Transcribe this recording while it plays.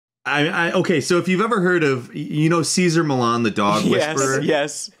Okay, so if you've ever heard of, Caesar Milan, the dog whisperer?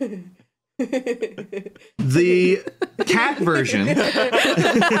 Yes. The cat version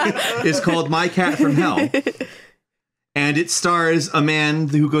is called My Cat from Hell. And it stars a man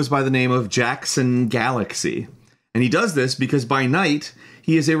who goes by the name of Jackson Galaxy. And he does this because by night,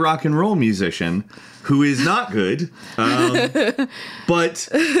 he is a rock and roll musician who is not good. But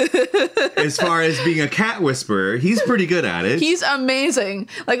as far as being a cat whisperer, he's pretty good at it. He's amazing.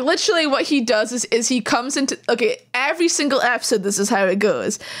 Like, literally what he does is he comes into... Okay, every single episode, this is how it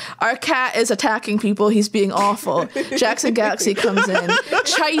goes. Our cat is attacking people. He's being awful. Jackson Galaxy comes in,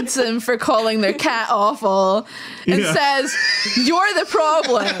 chides them for calling their cat awful, and says, "You're the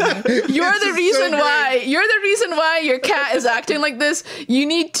problem. You're the reason why. You're the reason why your cat is acting like this. You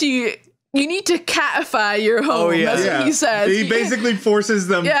need to catify your home." That's what he says. He basically forces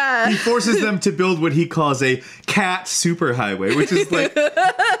them. Yeah. He forces them to build what he calls a cat superhighway, which is like tons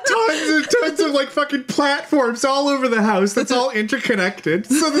and tons of like fucking platforms all over the house that's all interconnected,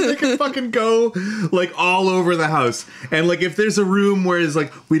 so that they can fucking go like all over the house. And like if there's a room where it's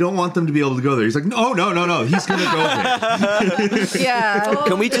like we don't want them to be able to go there, he's like, no, he's gonna go there. Yeah.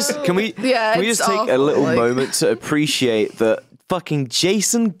 Can we just take a little moment to appreciate that fucking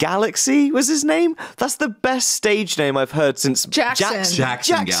Jason Galaxy was his name? That's the best stage name I've heard since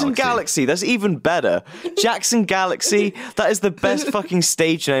Jackson Galaxy. That's even better. Jackson Galaxy. That is the best fucking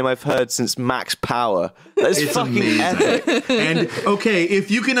stage name I've heard since Max Power. That is fucking amazing. Epic. And okay, if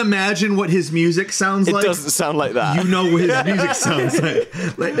you can imagine what his music sounds like, it doesn't sound like that. You know what his music sounds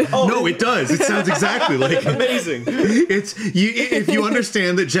like. No, it does. It sounds exactly like amazing. If you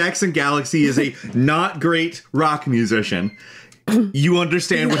understand that Jackson Galaxy is a not great rock musician, you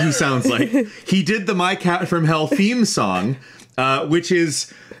understand what he sounds like. He did the My Cat from Hell theme song, which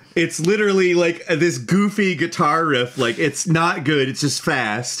is, it's literally like this goofy guitar riff. Like, it's not good. It's just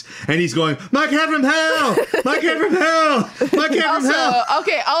fast. And he's going, "My cat from hell! My cat from hell! My cat from hell!"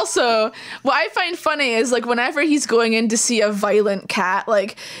 Okay, also, what I find funny is, like, whenever he's going in to see a violent cat,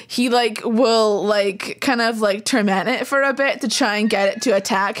 like, he, like, will, like, kind of, like, torment it for a bit to try and get it to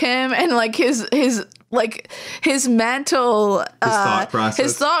attack him. And, like, his mental his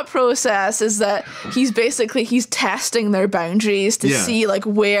thought process is that he's testing their boundaries to see like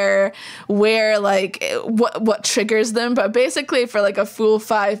where like what triggers them, but basically for like a full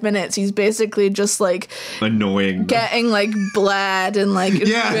 5 minutes he's basically just like annoying, getting like bled and like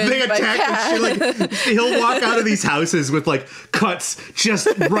they attack and shit. Like he'll walk out of these houses with like cuts just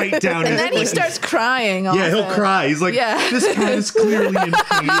right down and then he starts crying he'll cry. He's like, "This cat is clearly in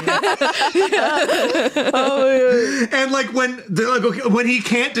pain." And like when he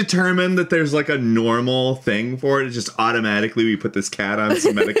can't determine that there's like a normal thing for it, it's just automatically we put this cat on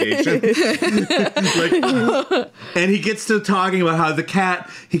some medication. And he ggets to talking about how the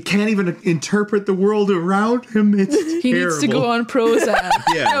cat, he can't even interpret the world around him. It's he terrible. Needs to go on Prozac.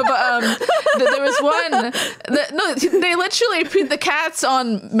 No, but there was one. They literally put the cats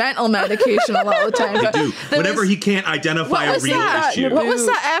on mental medication a lot of the time. They do. Whenever he can't identify a real issue. What was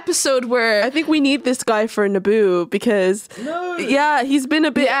that episode where I think we need this guy for Naboo because he's been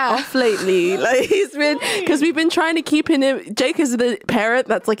a bit off lately. Like he's been, because we've been trying to keep him. Jake is the parent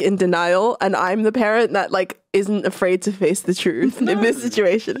that's like in denial, and I'm the parent that like isn't afraid to face the truth in this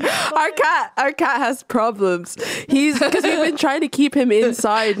situation. Our cat has problems. Because we've been trying to keep him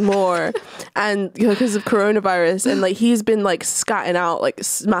inside more, and because of coronavirus, and like he's been like scatting out, like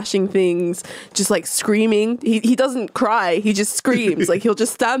smashing things, just like screaming. He doesn't cry, he just screams. Like he'll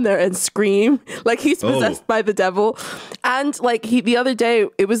just stand there and scream like he's possessed by the devil. And like the other day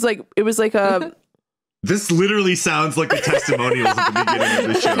it was like a This literally sounds like the testimonials at the beginning of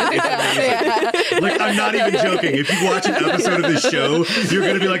the show. Like, I'm not even joking. If you watch an episode of this show, you're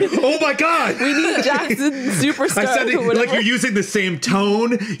going to be like, "Oh my God, we need Jackson Superstar." I said it, like you're using the same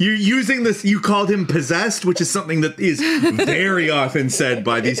tone. You're using this, you called him possessed, which is something that is very often said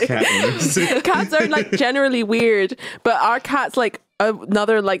by these cat owners. Cats are like generally weird, but our cat's like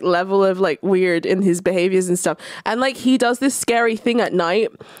another like level of like weird in his behaviors and stuff. And like he does this scary thing at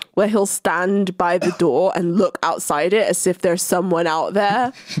night where he'll stand by the door and look outside it as if there's someone out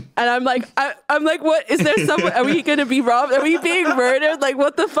there. And I'm like, what? Is there someone? Are we gonna be robbed? Are we being murdered? Like,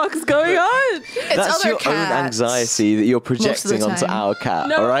 what the fuck's going on? That's your own anxiety that you're projecting onto our cat.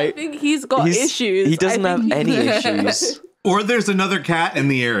 No, all right, I think he's got issues. He doesn't have any issues. Or there's another cat in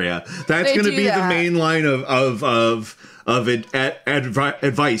the area. That's going to be the main line of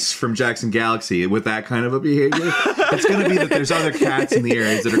advice from Jackson Galaxy with that kind of a behavior. It's going to be that there's other cats in the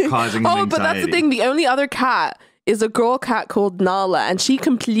areas that are causing him anxiety. But that's the thing. The only other cat is a girl cat called Nala, and she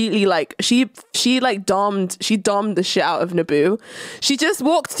completely like she dommed the shit out of Naboo. She just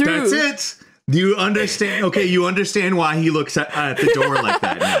walked through. That's it. You understand? Okay, you understand why he looks at the door like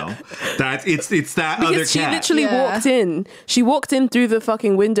that now. It's that because other cat. She literally walked in. She walked in through the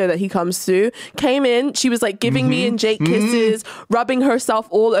fucking window that he comes through. Came in. She was like giving me and Jake kisses, rubbing herself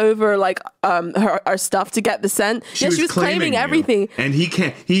all over like our stuff to get the scent. She was claiming everything. And he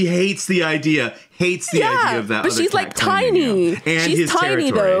can't. He hates the idea. Hates the idea of that. But she's like tiny. She's tiny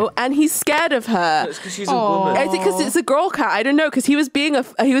though, and he's scared of her. It's because she's a woman. Is it because it's a girl cat? I don't know. Because he was being a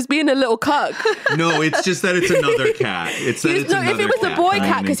little cuck. No, it's just that it's another cat. It's that it's another if it was a boy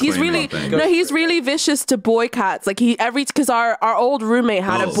cat, because he's really vicious to boy cats. Like because our old roommate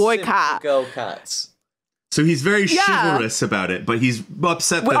had a boy cat. Girl cats. So he's very chivalrous about it, but he's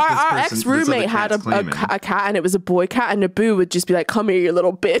upset that our ex-roommate had a cat, and it was a boy cat, and Naboo would just be like, "Come here, you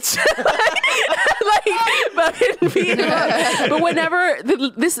little bitch." But whenever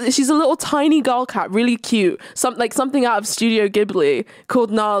she's a little tiny gull cat, really cute, something out of Studio Ghibli,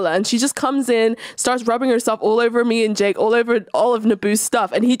 called Nala, and she just comes in, starts rubbing herself all over me and Jake, all over all of Naboo's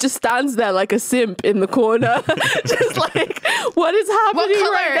stuff, and he just stands there like a simp in the corner, just like, what is happening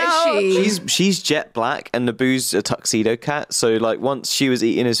right now? Is she? She's jet black, and Naboo's a tuxedo cat. So like once she was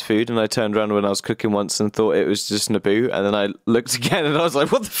eating his food, and I turned around when I was cooking once and thought it was just Naboo, and then I looked again and I was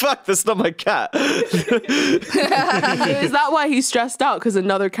like, what the fuck? That's not my cat. Is that why he's stressed out? Because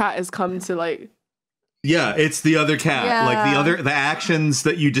another cat has come to like. Yeah, it's the other cat. Yeah. Like the actions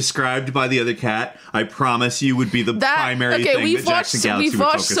that you described by the other cat, I promise you would be the primary thing that Jackson Galaxy we've would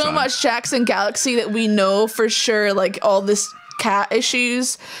watched focus so on. much Jackson Galaxy that we know for sure like all this cat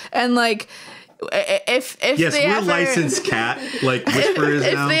issues, and like if yes, they we're ever, licensed cat like whisperers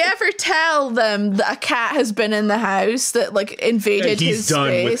if now. they ever tell them that a cat has been in the house that like invaded he's his done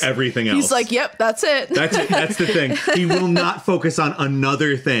space, with everything else. He's like, yep, that's it. That's it. That's the thing. He will not focus on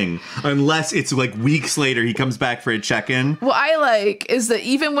another thing unless it's like weeks later he comes back for a check-in. What I like is that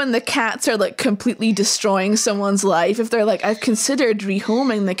even when the cats are like completely destroying someone's life, if they're like, I've considered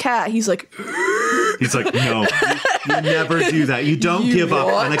rehoming the cat, he's like, no, you never do that. You don't give up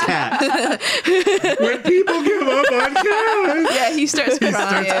on a cat. When people give up on cats, yeah, he starts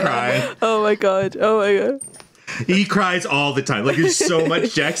crying. Oh my god. He cries all the time. Like there's so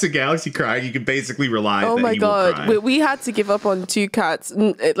much Jackson Galaxy crying, you can basically rely. Oh that my he will cry. god. We had to give up on 2 cats.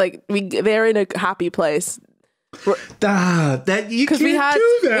 They're in a happy place. That you can't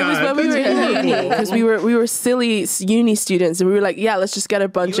do that. It was when we were in uni, because we were silly uni students, and we were like, yeah, let's just get a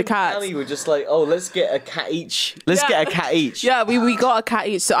bunch of cats. And Annie were just like, oh, let's get a cat each. Get a cat each. Yeah, we got a cat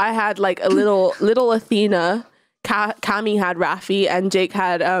each. So I had like a little Athena. Cami had Raffi, and Jake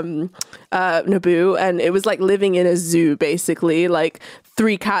had Naboo, and it was like living in a zoo basically, like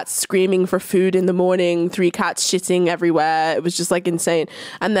 3 cats screaming for food in the morning, 3 cats shitting everywhere. It was just like insane.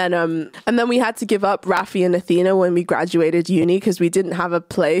 And then we had to give up Raffi and Athena when we graduated uni, because we didn't have a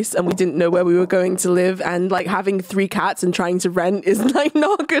place and we didn't know where we were going to live, and like having 3 cats and trying to rent is like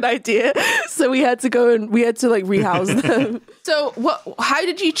not a good idea. So we had to go and we had to like rehouse them. So how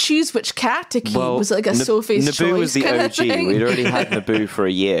did you choose which cat to keep? Well, was it like a Sophie's Naboo choice was the kind of OG. thing? We'd already had Naboo for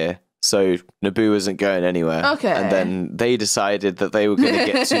a year. So Naboo wasn't going anywhere. Okay. And then they decided that they were going to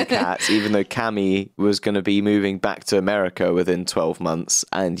get 2 cats, even though Cammy was going to be moving back to America within 12 months.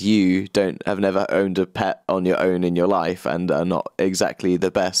 And you have never owned a pet on your own in your life and are not exactly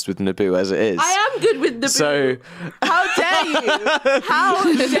the best with Naboo as it is. I am good with Naboo. So how dare you? How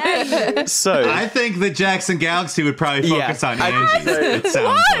dare you? So I think that Jackson Galaxy would probably focus on Angie. It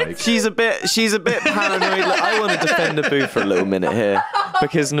sounds like she's a bit paranoid. Look, I want to defend Naboo for a little minute here,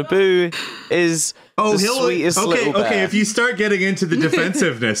 because Naboo is the sweetest little bear. Okay, if you start getting into the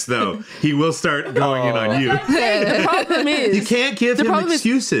defensiveness, though, he will start going in on you. The problem is You can't give him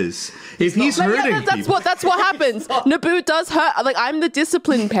excuses. If he's hurting people. That's what happens. Naboo does hurt. Like, I'm the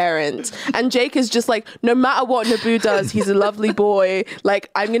disciplined parent, and Jake is just like, no matter what Naboo does, he's a lovely boy. Like,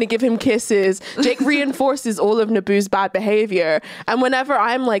 I'm gonna give him kisses. Jake reinforces all of Naboo's bad behavior, and whenever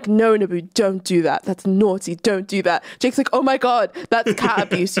I'm like, no, Naboo, don't do that. That's naughty. Don't do that. Jake's like, oh my god, that's cat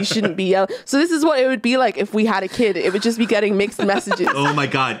abuse. You shouldn't be yelling. So this is what it would be like if we had a kid. It would just be getting mixed messages. Oh my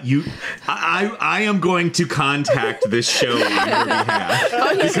god, I am going to contact this show on your behalf,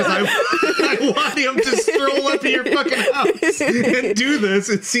 because I want him to stroll up to your fucking house and do this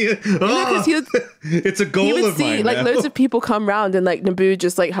and see it. It's a goal of mine. Like now. loads of people come round, and like Naboo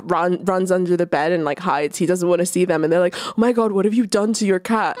just like runs under the bed and like hides. He doesn't want to see them, and they're like, oh my god, what have you done to your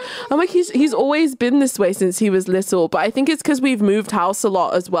cat? I'm like, he's always been this way since he was little, but I think it's because we've moved house a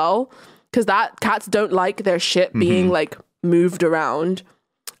lot as well, because cats don't like their shit being like moved around.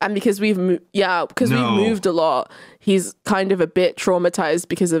 And because we've we've moved a lot, he's kind of a bit traumatized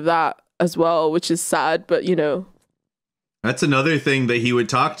because of that as well, which is sad. But that's another thing that he would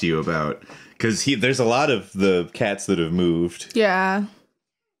talk to you about, because there's a lot of the cats that have moved. Yeah.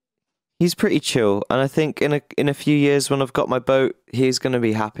 He's pretty chill, and I think in a few years when I've got my boat, he's going to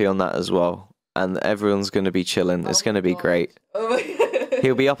be happy on that as well, and everyone's going to be chilling. It's going to be great. Oh my God.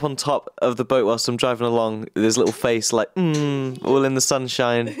 He'll be up on top of the boat whilst I'm driving along with his little face like, all in the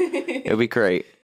sunshine. It'll be great.